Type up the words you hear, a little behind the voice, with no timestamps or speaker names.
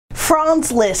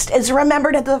Franz Liszt is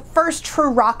remembered as the first true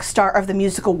rock star of the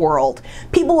musical world.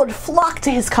 People would flock to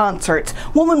his concerts,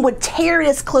 women would tear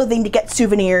his clothing to get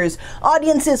souvenirs,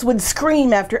 audiences would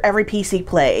scream after every piece he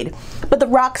played. But the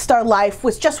rock star life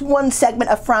was just one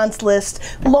segment of Franz Liszt's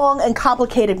long and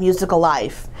complicated musical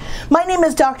life. My name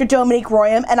is Dr. Dominique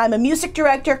Royam, and I'm a music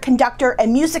director, conductor,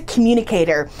 and music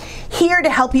communicator, here to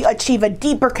help you achieve a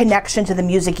deeper connection to the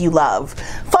music you love.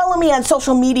 Follow me on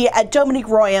social media at Dominique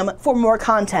Royam for more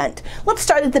content. Let's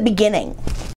start at the beginning.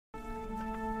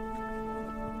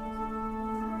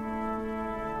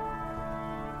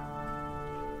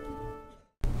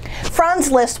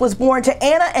 Franz Liszt was born to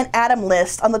Anna and Adam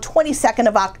Liszt on the 22nd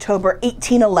of October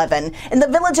 1811 in the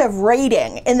village of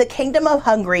Rading in the Kingdom of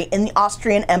Hungary in the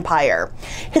Austrian Empire.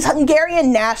 His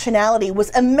Hungarian nationality was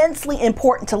immensely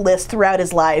important to Liszt throughout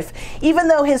his life, even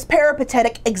though his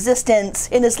peripatetic existence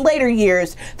in his later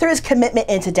years threw his commitment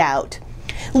into doubt.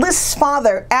 Liszt's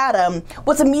father, Adam,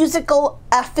 was a musical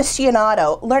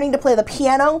aficionado, learning to play the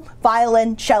piano,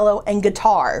 violin, cello, and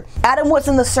guitar. Adam was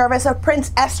in the service of Prince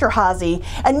Esterházy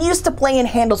and used to play in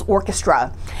Handel's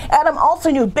orchestra. Adam also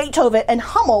knew Beethoven and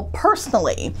Hummel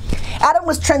personally. Adam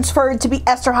was transferred to be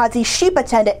Esterházy's sheep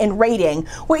attendant in Rading,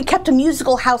 where he kept a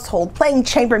musical household, playing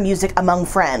chamber music among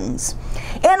friends.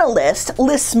 Anna Liszt,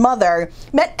 Liszt's mother,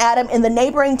 met Adam in the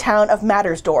neighboring town of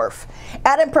Mattersdorf.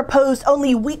 Adam proposed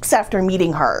only weeks after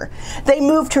meeting her. They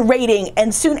moved to Rading,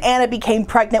 and soon Anna became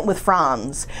pregnant with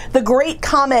Franz. The Great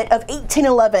Comet of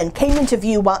 1811 came into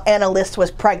view while Anna Liszt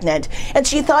was pregnant, and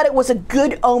she thought it was a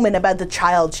good omen about the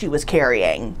child she was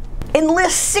carrying. In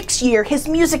Liszt's 6th year, his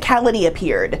musicality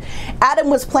appeared. Adam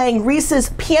was playing Ries's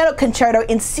piano concerto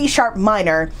in C-sharp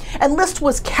minor, and Liszt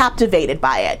was captivated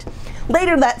by it.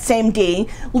 Later that same day,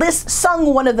 Liszt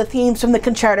sung one of the themes from the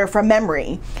concerto from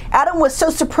memory. Adam was so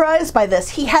surprised by this,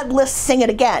 he had Liszt sing it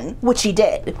again, which he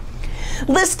did.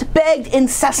 Liszt begged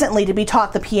incessantly to be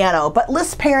taught the piano, but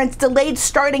Liszt's parents delayed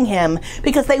starting him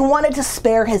because they wanted to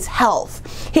spare his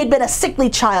health. He had been a sickly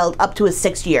child up to his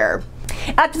 6th year.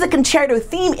 After the concerto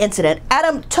theme incident,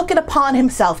 Adam took it upon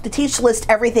himself to teach Liszt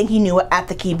everything he knew at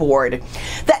the keyboard.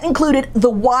 That included the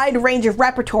wide range of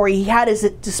repertory he had at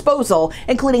his disposal,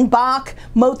 including Bach,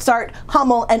 Mozart,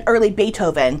 Hummel, and early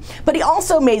Beethoven. But he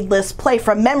also made Liszt play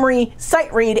from memory,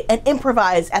 sight read, and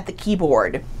improvise at the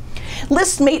keyboard.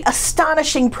 Liszt made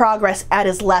astonishing progress at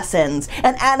his lessons,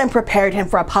 and Adam prepared him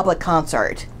for a public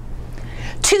concert.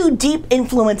 Two deep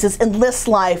influences in Liszt's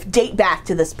life date back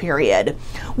to this period.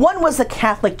 One was the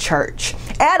Catholic Church.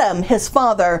 Adam, his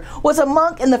father, was a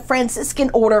monk in the Franciscan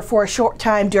order for a short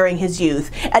time during his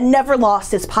youth and never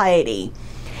lost his piety.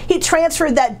 He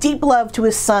transferred that deep love to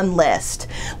his son Liszt.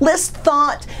 Liszt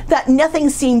thought that nothing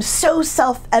seems so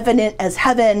self-evident as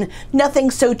heaven,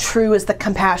 nothing so true as the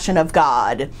compassion of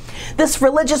God. This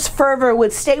religious fervor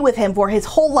would stay with him for his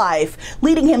whole life,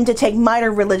 leading him to take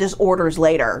minor religious orders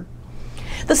later.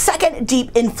 The second deep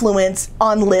influence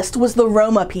on Liszt was the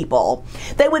Roma people.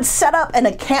 They would set up an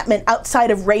encampment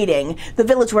outside of Rading, the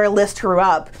village where Liszt grew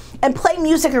up, and play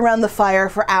music around the fire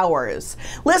for hours.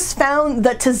 Liszt found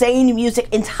the Tzane music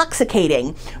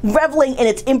intoxicating, reveling in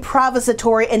its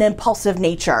improvisatory and impulsive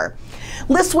nature.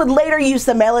 Liszt would later use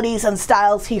the melodies and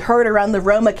styles he heard around the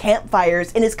Roma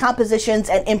campfires in his compositions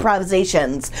and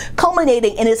improvisations,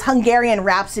 culminating in his Hungarian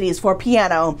rhapsodies for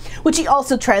piano, which he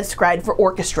also transcribed for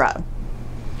orchestra.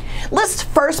 Liszt's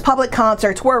first public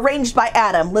concerts were arranged by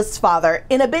Adam, Liszt's father,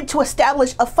 in a bid to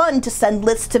establish a fund to send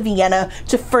Liszt to Vienna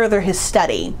to further his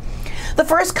study. The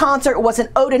first concert was in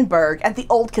Odenburg at the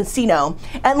Old Casino,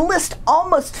 and Liszt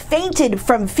almost fainted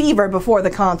from fever before the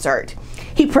concert.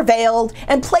 He prevailed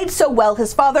and played so well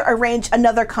his father arranged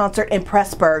another concert in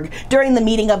Pressburg during the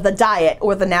meeting of the Diet,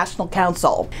 or the National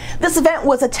Council. This event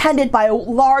was attended by a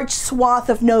large swath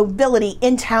of nobility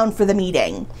in town for the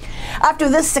meeting. After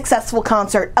this successful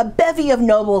concert, a bevy of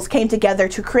nobles came together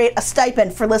to create a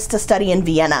stipend for Liszt to study in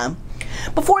Vienna.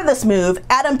 Before this move,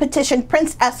 Adam petitioned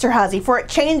Prince Esterházy for a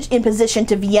change in position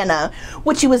to Vienna,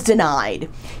 which he was denied.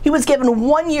 He was given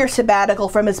 1 year sabbatical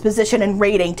from his position in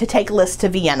Rading to take Liszt to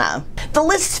Vienna. The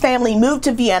Liszt family moved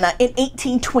to Vienna in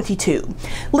 1822.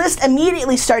 Liszt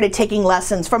immediately started taking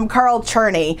lessons from Karl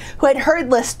Czerny, who had heard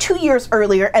Liszt 2 years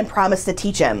earlier and promised to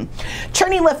teach him.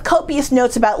 Czerny left copious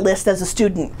notes about Liszt as a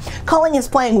student, calling his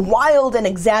playing wild and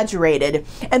exaggerated,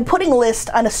 and putting Liszt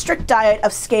on a strict diet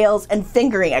of scales and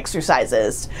fingering exercises.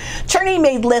 Czerny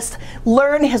made Liszt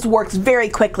learn his works very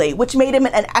quickly, which made him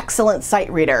an excellent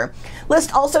sight reader.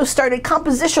 Liszt also started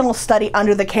compositional study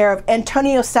under the care of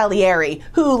Antonio Salieri,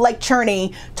 who, like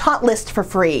Czerny, taught Liszt for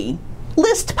free.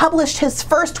 Liszt published his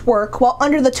first work while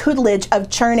under the tutelage of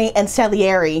Czerny and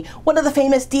Salieri, one of the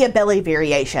famous Diabelli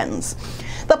variations.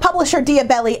 The publisher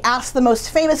Diabelli asked the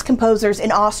most famous composers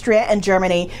in Austria and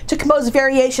Germany to compose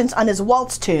variations on his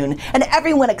waltz tune, and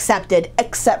everyone accepted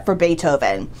except for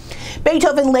Beethoven.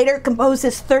 Beethoven later composed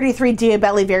his 33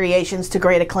 Diabelli variations to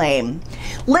great acclaim.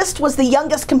 Liszt was the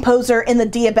youngest composer in the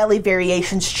Diabelli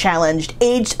Variations Challenge,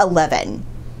 aged 11.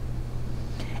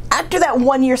 After that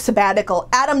one-year sabbatical,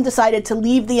 Adam decided to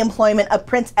leave the employment of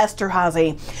Prince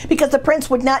Esterhazy because the prince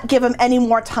would not give him any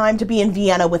more time to be in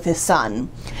Vienna with his son.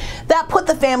 That put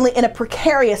the family in a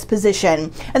precarious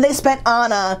position, and they spent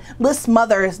Anna, Liszt's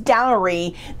mother's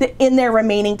dowry, in their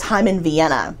remaining time in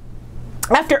Vienna.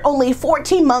 After only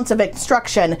 14 months of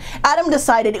instruction, Adam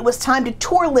decided it was time to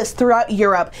tour Liszt throughout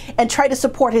Europe and try to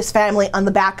support his family on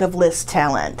the back of Liszt's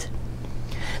talent.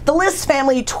 The Liszt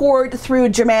family toured through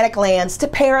Germanic lands to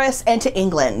Paris and to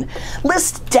England.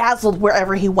 Liszt dazzled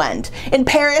wherever he went. In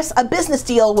Paris, a business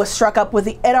deal was struck up with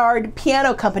the Erard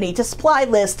Piano Company to supply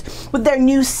Liszt with their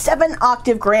new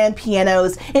 7-octave grand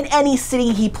pianos in any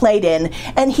city he played in,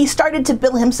 and he started to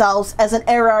bill himself as an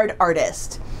Erard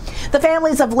artist. The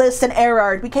families of Liszt and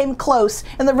Erard became close,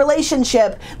 and the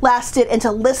relationship lasted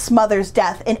until Liszt's mother's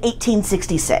death in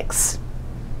 1866.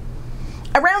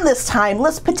 Around this time,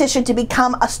 Liszt petitioned to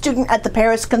become a student at the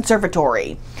Paris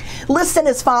Conservatory. Liszt and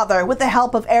his father, with the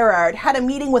help of Erard, had a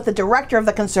meeting with the director of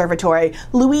the conservatory,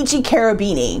 Luigi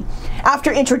Cherubini.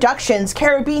 After introductions,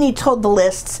 Cherubini told the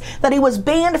Liszts that he was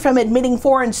banned from admitting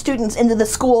foreign students into the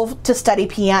school to study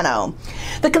piano.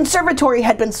 The conservatory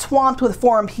had been swamped with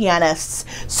foreign pianists,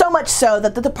 so much so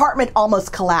that the department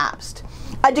almost collapsed.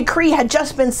 A decree had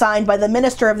just been signed by the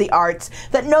Minister of the Arts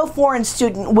that no foreign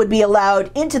student would be allowed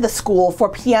into the school for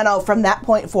piano from that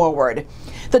point forward.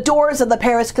 The doors of the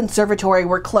Paris Conservatory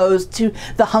were closed to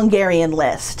the Hungarian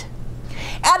Liszt.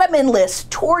 Adam and Liszt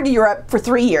toured Europe for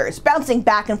 3 years, bouncing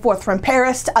back and forth from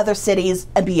Paris to other cities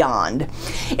and beyond.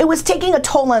 It was taking a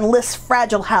toll on Liszt's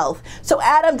fragile health, so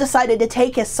Adam decided to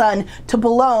take his son to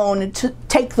Boulogne to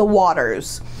take the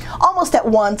waters. Almost at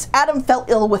once, Adam fell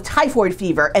ill with typhoid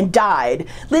fever and died,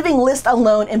 leaving Liszt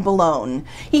alone in Boulogne.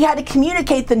 He had to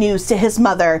communicate the news to his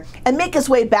mother and make his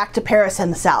way back to Paris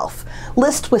himself.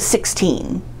 Liszt was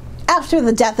 16. After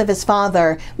the death of his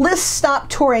father, Liszt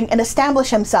stopped touring and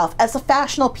established himself as a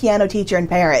fashionable piano teacher in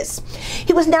Paris.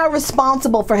 He was now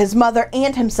responsible for his mother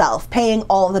and himself, paying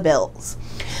all the bills.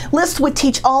 Liszt would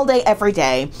teach all day, every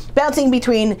day, bouncing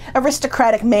between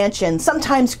aristocratic mansions,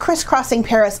 sometimes crisscrossing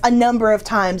Paris a number of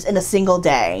times in a single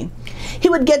day. He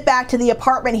would get back to the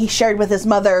apartment he shared with his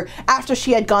mother after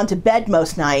she had gone to bed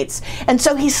most nights, and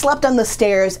so he slept on the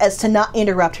stairs as to not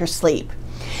interrupt her sleep.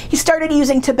 He started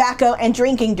using tobacco and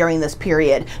drinking during this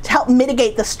period to help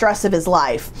mitigate the stress of his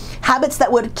life, habits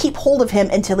that would keep hold of him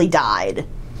until he died.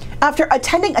 After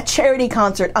attending a charity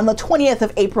concert on the 20th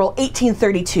of April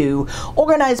 1832,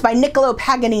 organized by Niccolo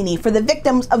Paganini for the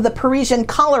victims of the Parisian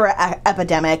cholera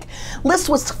epidemic, Liszt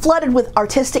was flooded with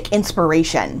artistic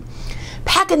inspiration.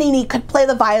 Paganini could play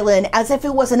the violin as if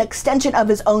it was an extension of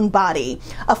his own body,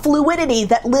 a fluidity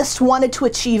that Liszt wanted to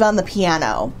achieve on the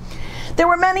piano. There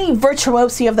were many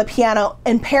virtuosi of the piano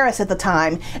in Paris at the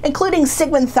time, including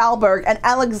Sigmund Thalberg and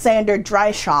Alexander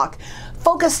Dreischock,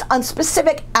 focused on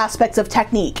specific aspects of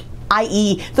technique,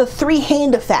 i.e. the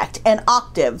three-hand effect and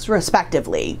octaves,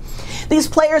 respectively. These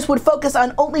players would focus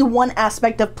on only one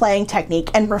aspect of playing technique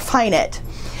and refine it.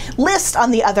 Liszt,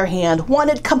 on the other hand,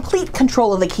 wanted complete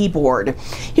control of the keyboard.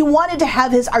 He wanted to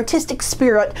have his artistic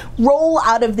spirit roll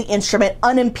out of the instrument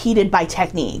unimpeded by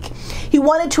technique. He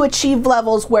wanted to achieve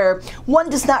levels where one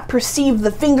does not perceive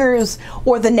the fingers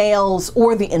or the nails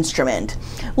or the instrument.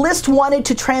 Liszt wanted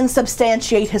to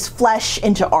transubstantiate his flesh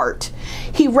into art.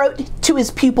 He wrote to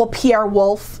his pupil Pierre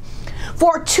Wolff,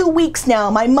 "For 2 weeks now,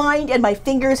 my mind and my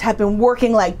fingers have been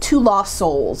working like two lost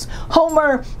souls.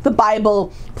 Homer, the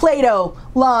Bible, Plato,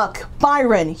 Locke,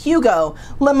 Byron, Hugo,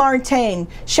 Lamartine,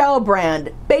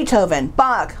 Schaubrand, Beethoven,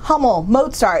 Bach, Hummel,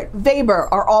 Mozart, Weber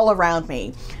are all around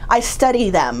me. I study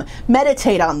them,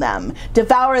 meditate on them,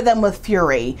 devour them with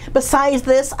fury. Besides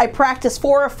this, I practice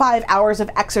 4 or 5 hours of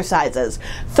exercises,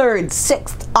 thirds,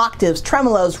 sixths, octaves,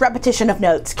 tremolos, repetition of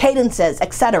notes, cadences,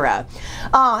 etc.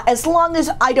 As long as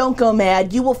I don't go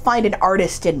mad, you will find an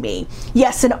artist in me.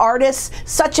 Yes, an artist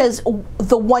such as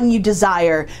the one you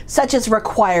desire, such as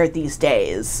required these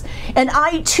days. And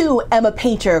I too am a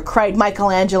painter," cried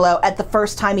Michelangelo at the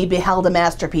first time he beheld a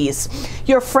masterpiece.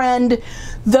 "Your friend,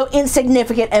 though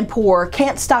insignificant and poor,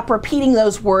 can't stop repeating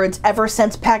those words ever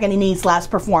since Paganini's last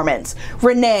performance.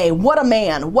 René, what a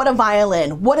man, what a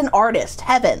violin, what an artist,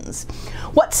 heavens!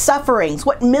 What sufferings,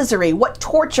 what misery, what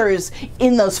tortures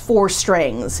in those 4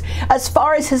 strings. As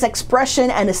far as his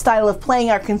expression and his style of playing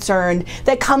are concerned,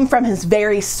 they come from his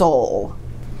very soul."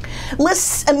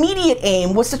 Liszt's immediate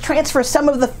aim was to transfer some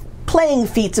of the playing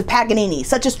feats of Paganini,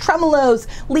 such as tremolos,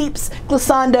 leaps,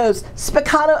 glissandos,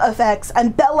 spiccato effects,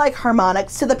 and bell-like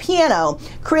harmonics to the piano,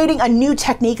 creating a new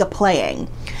technique of playing.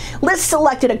 Liszt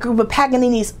selected a group of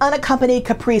Paganini's unaccompanied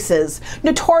caprices,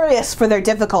 notorious for their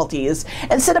difficulties,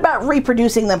 and set about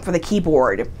reproducing them for the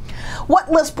keyboard.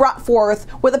 What Liszt brought forth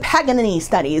were the Paganini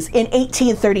studies in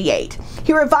 1838.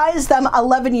 He revised them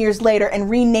 11 years later and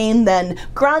renamed them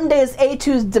Grandes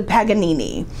Etudes de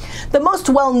Paganini. The most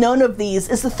well-known of these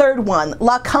is the third one,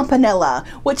 La Campenella,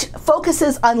 which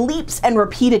focuses on leaps and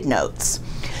repeated notes.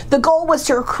 The goal was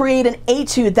to create an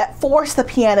etude that forced the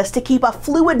pianist to keep a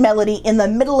fluid melody in the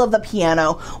middle of the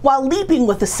piano while leaping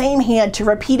with the same hand to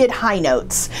repeated high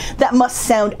notes that must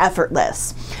sound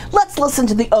effortless. Let's listen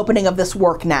to the opening of this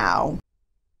work now.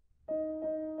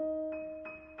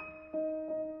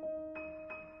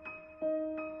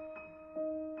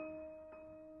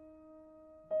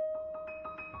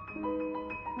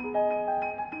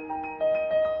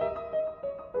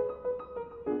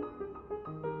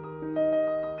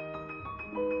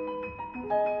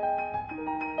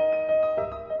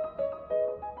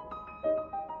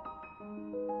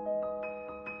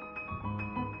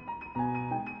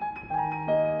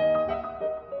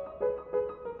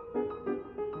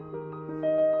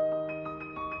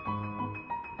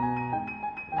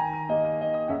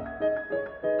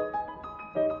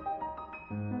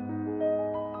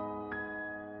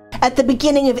 At the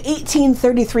beginning of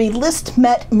 1833, Liszt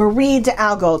met Marie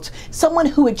d'Algaut, someone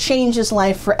who would change his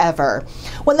life forever.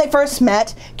 When they first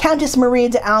met, Countess Marie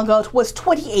d'Algaut was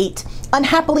 28,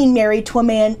 unhappily married to a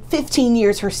man 15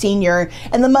 years her senior,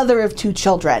 and the mother of 2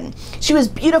 children. She was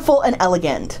beautiful and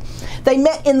elegant. They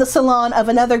met in the salon of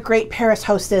another great Paris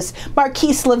hostess,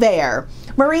 Marquise Lever.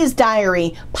 Marie's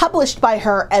diary, published by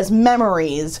her as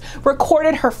Memories,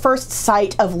 recorded her first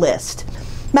sight of Liszt.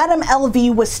 Madame L.V.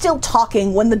 was still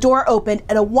talking when the door opened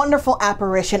and a wonderful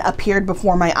apparition appeared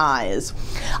before my eyes.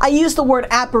 I use the word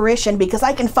apparition because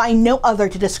I can find no other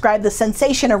to describe the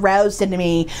sensation aroused in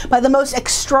me by the most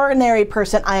extraordinary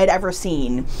person I had ever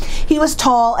seen. He was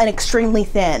tall and extremely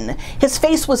thin. His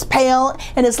face was pale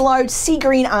and his large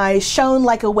sea-green eyes shone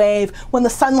like a wave when the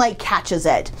sunlight catches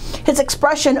it. His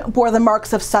expression bore the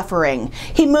marks of suffering.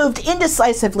 He moved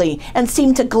indecisively and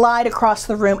seemed to glide across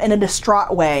the room in a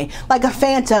distraught way, like a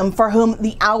phantom for whom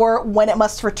the hour when it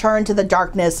must return to the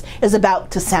darkness is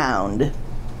about to sound.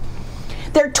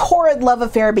 Their torrid love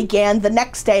affair began the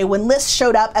next day when Liszt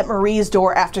showed up at Marie's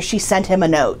door after she sent him a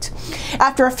note.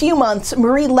 After a few months,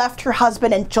 Marie left her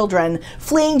husband and children,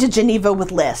 fleeing to Geneva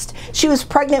with Liszt. She was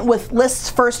pregnant with Liszt's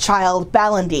first child,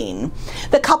 Balandine.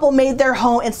 The couple made their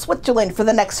home in Switzerland for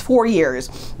the next 4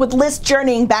 years, with Liszt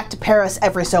journeying back to Paris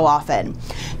every so often.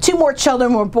 2 more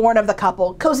children were born of the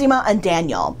couple, Cosima and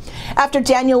Daniel. After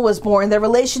Daniel was born, their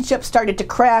relationship started to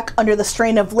crack under the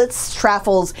strain of Liszt's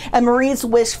traffles and Marie's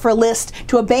wish for Liszt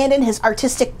to abandon his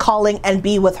artistic calling and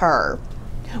be with her.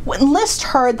 When Liszt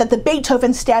heard that the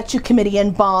Beethoven Statue Committee in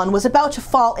Bonn was about to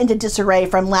fall into disarray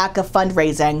from lack of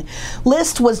fundraising,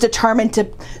 Liszt was determined to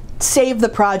save the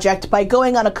project by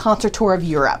going on a concert tour of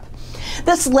Europe.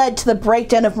 This led to the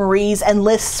breakdown of Marie's and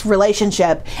Liszt's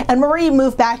relationship, and Marie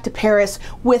moved back to Paris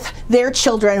with their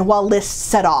children while Liszt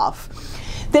set off.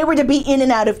 They were to be in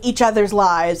and out of each other's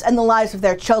lives and the lives of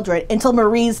their children until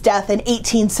Marie's death in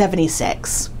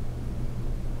 1876.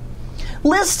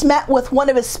 Liszt met with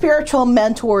one of his spiritual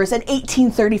mentors in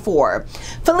 1834.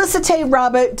 Félicité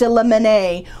Robert de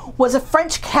Lamennais was a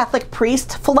French Catholic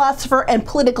priest, philosopher, and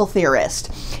political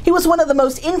theorist. He was one of the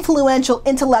most influential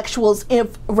intellectuals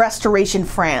of Restoration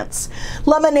France.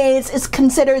 Lamennais is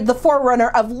considered the forerunner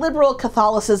of liberal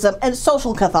Catholicism and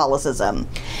social Catholicism.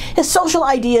 His social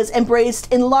ideas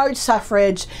embraced enlarged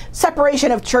suffrage,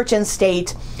 separation of church and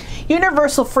state,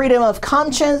 universal freedom of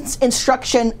conscience,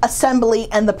 instruction, assembly,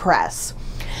 and the press.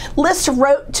 Liszt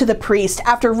wrote to the priest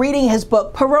after reading his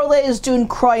book Paroles d'un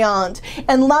Croyant,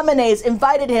 and Lamennais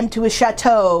invited him to his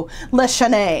chateau, Le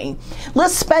Chesnay.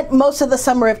 Liszt spent most of the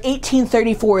summer of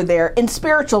 1834 there in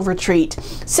spiritual retreat,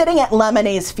 sitting at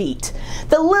Lamennais' feet.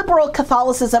 The liberal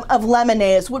Catholicism of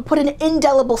Lamennais would put an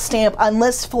indelible stamp on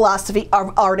Liszt's philosophy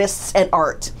of artists and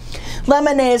art.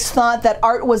 Lamennais thought that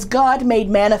art was God made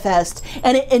manifest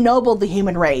and it ennobled the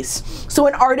human race. So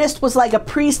an artist was like a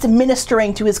priest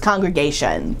ministering to his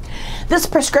congregation. This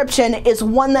prescription is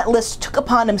one that Liszt took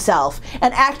upon himself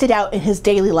and acted out in his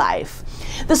daily life.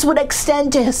 This would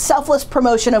extend to his selfless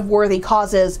promotion of worthy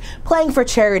causes, playing for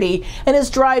charity, and his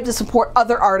drive to support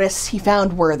other artists he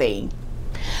found worthy.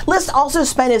 Liszt also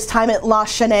spent his time at La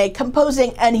Chênaie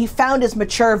composing, and he found his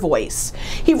mature voice.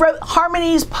 He wrote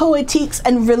harmonies, poétiques,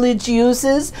 and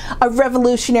religieuses, a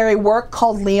revolutionary work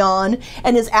called Leon,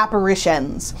 and his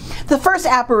apparitions. The first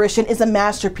apparition is a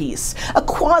masterpiece, a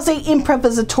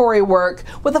quasi-improvisatory work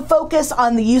with a focus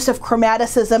on the use of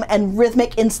chromaticism and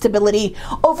rhythmic instability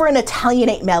over an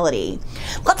Italianate melody.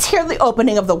 Let's hear the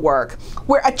opening of the work,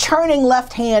 where a churning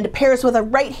left hand pairs with a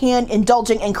right hand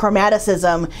indulging in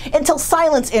chromaticism until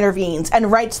silence intervenes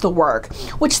and writes the work,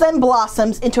 which then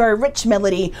blossoms into a rich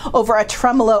melody over a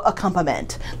tremolo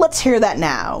accompaniment. Let's hear that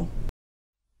now.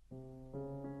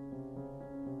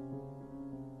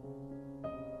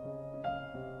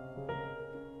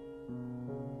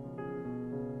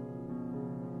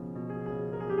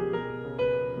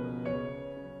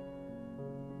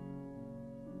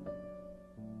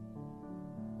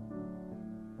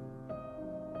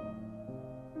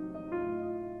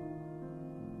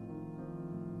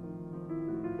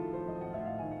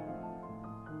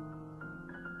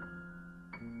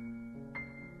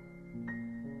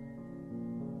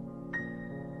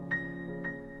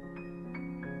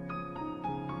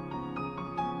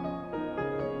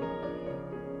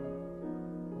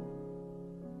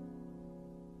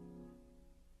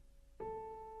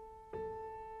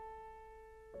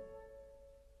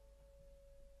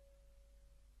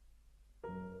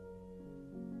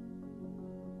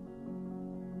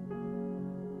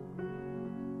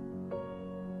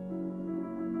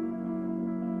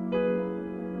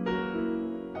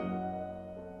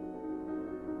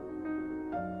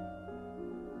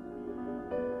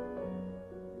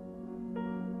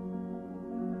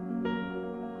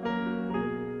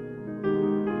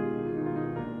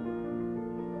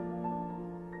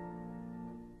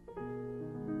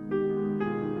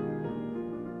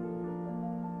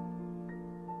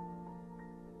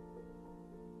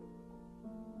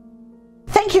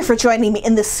 Thank you for joining me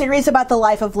in this series about the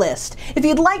life of Liszt. If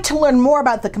you'd like to learn more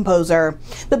about the composer,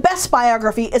 the best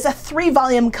biography is a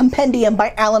 3-volume compendium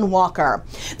by Alan Walker.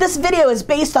 This video is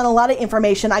based on a lot of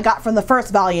information I got from the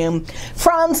first volume,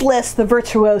 Franz Liszt, The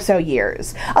Virtuoso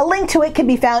Years. A link to it can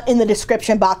be found in the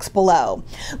description box below.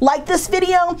 Like this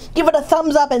video, give it a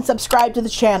thumbs up and subscribe to the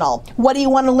channel. What do you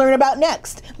want to learn about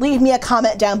next? Leave me a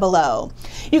comment down below.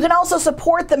 You can also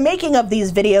support the making of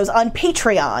these videos on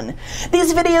Patreon.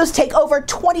 These videos take over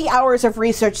 20 hours of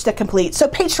research to complete, so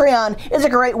Patreon is a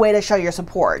great way to show your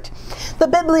support. The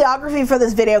bibliography for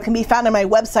this video can be found on my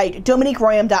website,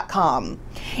 dominiqueroyam.com.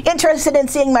 Interested in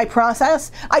seeing my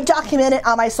process? I document it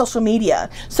on my social media,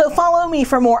 so follow me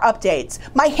for more updates.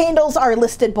 My handles are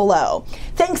listed below.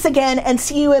 Thanks again, and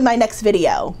see you in my next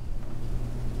video.